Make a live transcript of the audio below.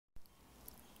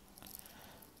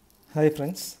Hi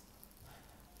friends,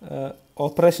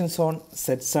 operations on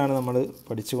sets ആണ് നമ്മൾ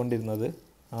പഠിച്ചുകൊണ്ടിരുന്നത്.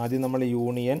 ആദ്യം നമ്മൾ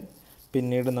യൂണിയൻ,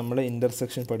 പിന്നീട് നമ്മൾ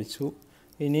ഇൻ്റർസെക്ഷൻ പഠിച്ചു.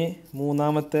 ഇനി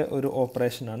മൂന്നാമത്തെ ഒരു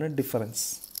ഓപ്പറേഷനാണ് ഡിഫറൻസ്.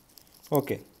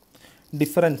 ഓക്കെ,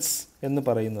 ഡിഫറൻസ് എന്ന്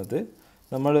പറയുന്നത്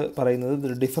നമ്മൾ പറയുന്നത്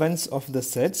the difference of the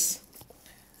sets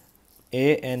A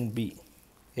and B.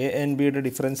 A and ബിയുടെ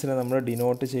ഡിഫറൻസിനെ നമ്മൾ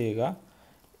ഡിനോട്ട് ചെയ്യുക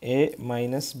എ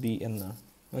മൈനസ് ബി എന്നാണ്.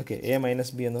 ഓക്കെ, എ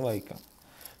മൈനസ് ബി എന്ന് വായിക്കാം.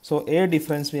 So A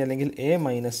difference B അല്ലെങ്കിൽ A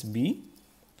minus B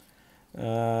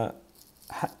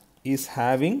is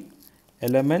having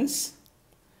elements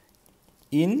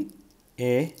in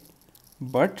A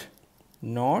but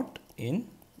not in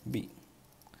B.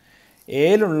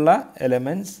 എയിലുള്ള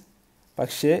elements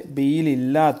പക്ഷേ ബിയിൽ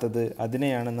ഇല്ലാത്തത്,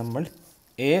 അതിനെയാണ് നമ്മൾ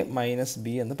എ മൈനസ്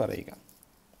ബി എന്ന് പറയുക.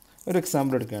 ഒരു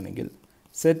എക്സാമ്പിൾ എടുക്കുകയാണെങ്കിൽ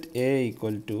set A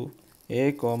equal to A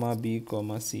comma B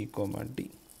comma C comma D.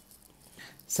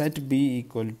 set B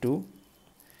equal to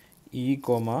E,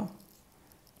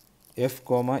 F,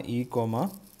 E,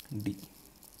 D.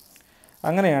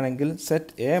 അങ്ങനെയാണെങ്കിൽ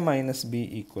set A minus B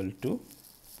equal to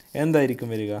എന്തായിരിക്കും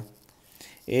വരിക?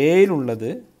 എയിലുള്ളത്,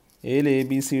 എയിൽ എ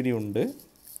ബി സി ഡി ഉണ്ട്,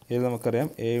 എയിൽ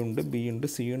നമുക്കറിയാം എ ഉണ്ട്, B ഉണ്ട്,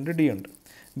 C ഉണ്ട്, ഡി ഉണ്ട്.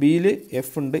 ബിയിൽ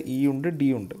എഫ് ഉണ്ട്, ഇ ഉണ്ട്,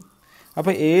 ഡി ഉണ്ട്.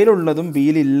 അപ്പോൾ എയിലുള്ളതും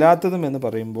ബിയിൽ ഇല്ലാത്തതും എന്ന്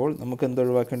പറയുമ്പോൾ നമുക്ക് എന്ത്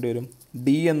ഒഴിവാക്കേണ്ടി വരും?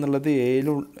 ഡി എന്നുള്ളത്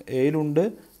എയിലുണ്ട്,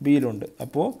 ബിയിലുണ്ട്.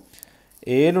 അപ്പോൾ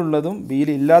എയിലുള്ളതും ബിയിൽ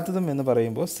ഇല്ലാത്തതും എന്ന്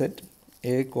പറയുമ്പോൾ set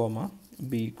A comma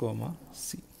B comma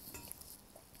C.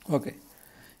 Okay,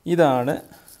 ഇതാണ്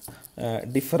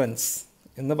ഡിഫറൻസ്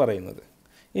എന്ന് പറയുന്നത്.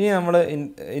 ഇനി നമ്മൾ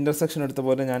ഇൻ്റർസെക്ഷൻ എടുത്ത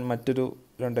പോലെ ഞാൻ മറ്റൊരു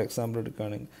രണ്ട് എക്സാമ്പിൾ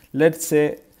എടുക്കുകയാണെങ്കിൽ let's say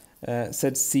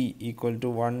set C equal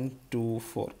to 1 2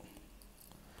 4,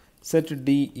 set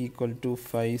D equal to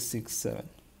 5 6 7.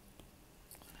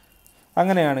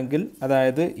 അങ്ങനെയാണെങ്കിൽ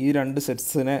അതായത് ഈ രണ്ട്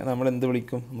സെറ്റ്സിനെ നമ്മൾ എന്ത്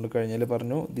വിളിക്കും? നമ്മൾ കഴിഞ്ഞാൽ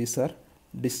പറഞ്ഞു ദീസ് ആർ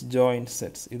ഡിസ്ജോയിൻറ്റ്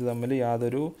സെറ്റ്സ്. ഇത് തമ്മിൽ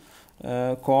യാതൊരു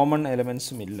കോമൺ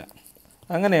എലമെൻസും ഇല്ല.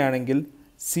 അങ്ങനെയാണെങ്കിൽ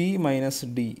C minus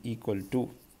D equal to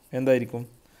എന്തായിരിക്കും?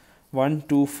 1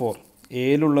 2 4,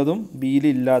 എയിലുള്ളതും ബിയിൽ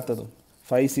ഇല്ലാത്തതും,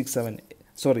 5 6 7,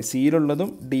 സോറി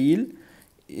സിയിലുള്ളതും ഡിയിൽ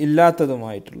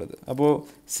ഇല്ലാത്തതുമായിട്ടുള്ളത്. അപ്പോൾ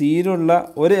സിയിലുള്ള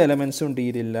ഒരു എലമെൻസും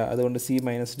ഡിയിലില്ല. അതുകൊണ്ട് C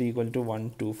minus D equal to 1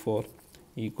 2 4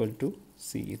 equal to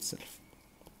C it self.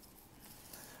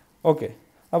 Okay,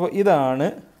 അപ്പോൾ ഇതാണ്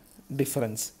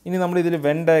ഡിഫറൻസ്. ഇനി നമ്മളിതിൽ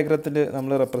വെൻ ഡയഗ്രത്തിൽ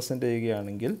നമ്മൾ റെപ്രസെൻ്റ്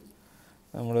ചെയ്യുകയാണെങ്കിൽ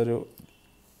നമ്മളൊരു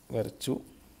വരച്ചു.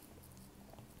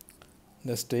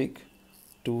 Let's take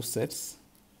 2 sets,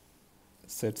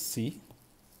 set C,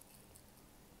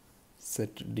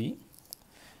 set D.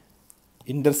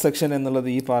 Intersection എന്നുള്ളത്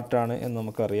ഈ പാർട്ടാണ് എന്ന്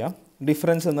നമുക്കറിയാം.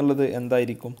 ഡിഫറൻസ് എന്നുള്ളത്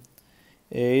എന്തായിരിക്കും?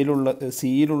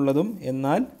 സിയിലുള്ളതും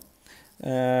എന്നാൽ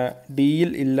ഡിയിൽ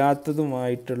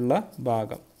ഇല്ലാത്തതുമായിട്ടുള്ള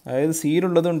ഭാഗം, അതായത്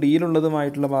സിയിലുള്ളതും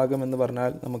ഡിയിലുള്ളതുമായിട്ടുള്ള ഭാഗം എന്ന്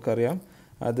പറഞ്ഞാൽ നമുക്കറിയാം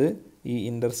അത് ഈ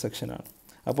ഇൻ്റർസെക്ഷനാണ്.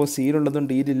 അപ്പോൾ സിയിലുള്ളതും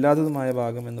ഡിയിലില്ലാത്തതുമായ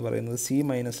ഭാഗം എന്ന് പറയുന്നത് സി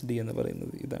മൈനസ് ഡി എന്ന്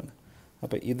പറയുന്നത് ഇതാണ്.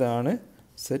 അപ്പോൾ ഇതാണ്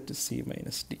സെറ്റ് സി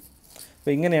മൈനസ് ഡി.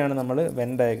 അപ്പോൾ ഇങ്ങനെയാണ് നമ്മൾ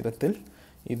വെൻ ഡയഗ്രത്തിൽ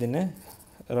ഇതിനെ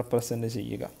റെപ്രസെൻ്റ്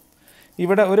ചെയ്യുക.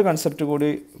 ഇവിടെ ഒരു കൺസെപ്റ്റ് കൂടി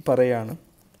പറയുകയാണ്,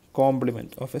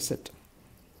 compliment of A set.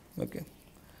 Okay,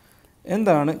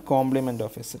 എന്താണ് compliment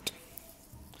of A set?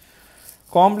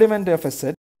 Complement of a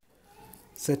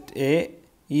set A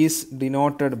is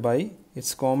denoted by,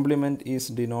 its complement is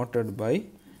denoted by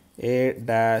A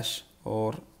dash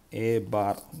or A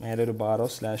bar. മേലെ ഒരു ബാറോ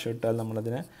സ്ലാഷോ ഇട്ടാൽ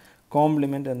നമ്മളതിനെ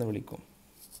കോംപ്ലിമെൻ്റ് എന്ന് വിളിക്കും.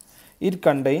 It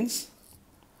contains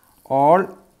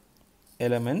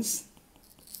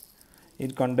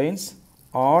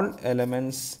all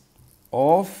elements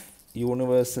of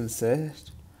universal set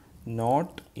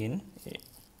not in A.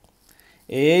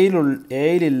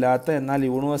 എയിലില്ലാത്ത എന്നാൽ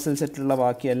universal സെറ്റിലുള്ള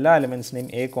ബാക്കി എല്ലാ എലമെൻസിനെയും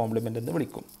A compliment എന്ന്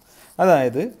വിളിക്കും.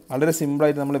 അതായത് വളരെ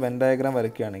സിമ്പിളായിട്ട് നമ്മൾ വെൻ ഡയഗ്രാം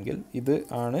വരയ്ക്കുകയാണെങ്കിൽ ഇത്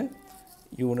ആണ്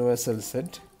യൂണിവേഴ്സൽ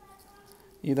സെറ്റ്,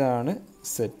 ഇതാണ്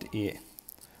സെറ്റ് എ.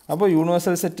 അപ്പോൾ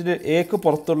യൂണിവേഴ്സൽ സെറ്റിൽ എക്ക്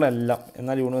പുറത്തുള്ള എല്ലാം,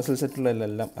 എന്നാൽ യൂണിവേഴ്സൽ സെറ്റിലുള്ള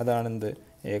എല്ലാം അതാണ് എന്ത്?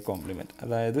 A compliment.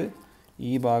 അതായത്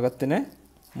ഈ ഭാഗത്തിനെ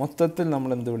മൊത്തത്തിൽ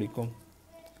നമ്മൾ എന്ത് വിളിക്കും?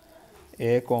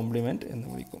 എ കോംപ്ലിമെൻറ്റ് എന്ന്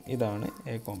വിളിക്കും. ഇതാണ്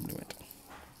എ കോംപ്ലിമെൻറ്റ്.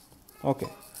 ഓക്കെ,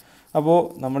 അപ്പോൾ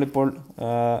നമ്മളിപ്പോൾ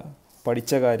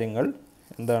പഠിച്ച കാര്യങ്ങൾ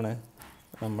എന്താണ്?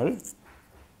 നമ്മൾ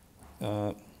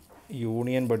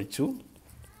യൂണിയൻ പഠിച്ചു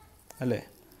അല്ലേ,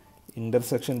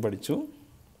 ഇൻ്റർസെക്ഷൻ പഠിച്ചു,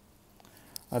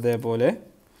 അതേപോലെ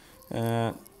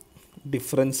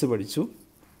ഡിഫറൻസ് പഠിച്ചു,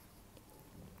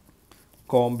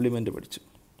 കോംപ്ലിമെൻ്റ് പഠിച്ചു.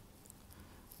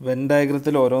 വെൻ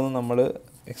ഡയഗ്രത്തിൽ ഓരോന്നും നമ്മൾ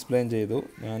എക്സ്പ്ലെയിൻ ചെയ്തു.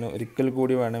 ഞാൻ ഒരിക്കൽ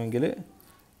കൂടി വേണമെങ്കിൽ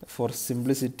four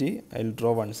simplicity I will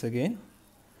draw once again.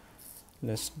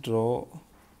 Let's draw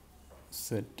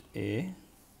set A.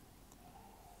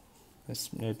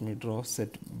 Let me draw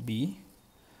set B.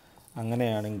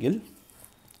 അങ്ങനെയാണെങ്കിൽ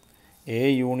എ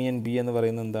യൂണിയൻ ബി എന്ന്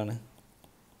പറയുന്നത് എന്താണ്?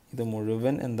 ഇത്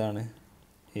മുഴുവൻ എന്താണ്?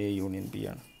 എ യൂണിയൻ ബി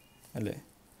ആണ് അല്ലേ?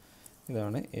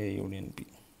 ഇതാണ് എ യൂണിയൻ ബി.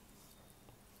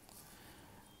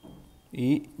 ഈ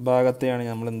ഭാഗത്തെയാണ്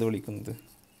നമ്മൾ എന്ത് വിളിക്കുന്നത്?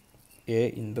 എ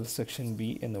ഇൻ്റർസെക്ഷൻ ബി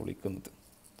എന്ന് വിളിക്കുന്നത്.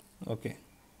 ഓക്കെ,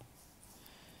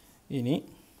 ഇനി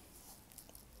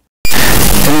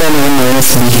എന്താണ് എ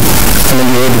മൈനസ് ബി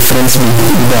അല്ലെങ്കിൽ എ ഡിഫറൻസ് ബി?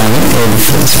 ഇതാണ് എ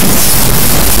ഡിഫറൻസ് ബി.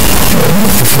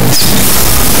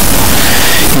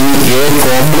 ഈ എ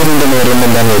കോംപ്ലിമെന്റ് എന്ന് പറയുമ്പോൾ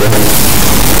എന്താണ് വരിക?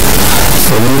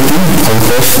 Everything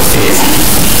out of A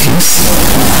is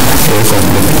A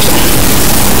complement.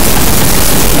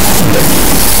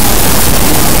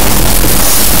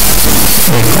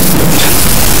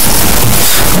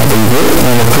 അപ്പോൾ ഇത്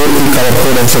നമുക്ക് ഈ കളർ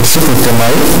കോഡ് അനുസരിച്ച്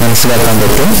കൃത്യമായി മനസ്സിലാക്കാൻ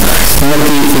പറ്റും.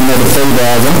 നിങ്ങൾക്ക് ഈ ഇന്നടുത്ത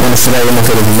ഭാഗം മനസ്സിലായെന്ന്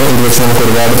കരുതുന്നു. ഇത് വെച്ച് നമുക്ക്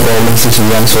ഒരുപാട് പ്രോബ്ലംസ്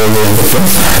സോൾവ് ചെയ്യാൻ പറ്റും.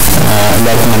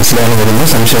 എല്ലാവർക്കും മനസ്സിലായെന്ന് കരുതുന്നു.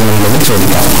 സംശയങ്ങളുണ്ടെങ്കിൽ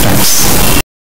ചോദിക്കാം. താങ്ക്സ്.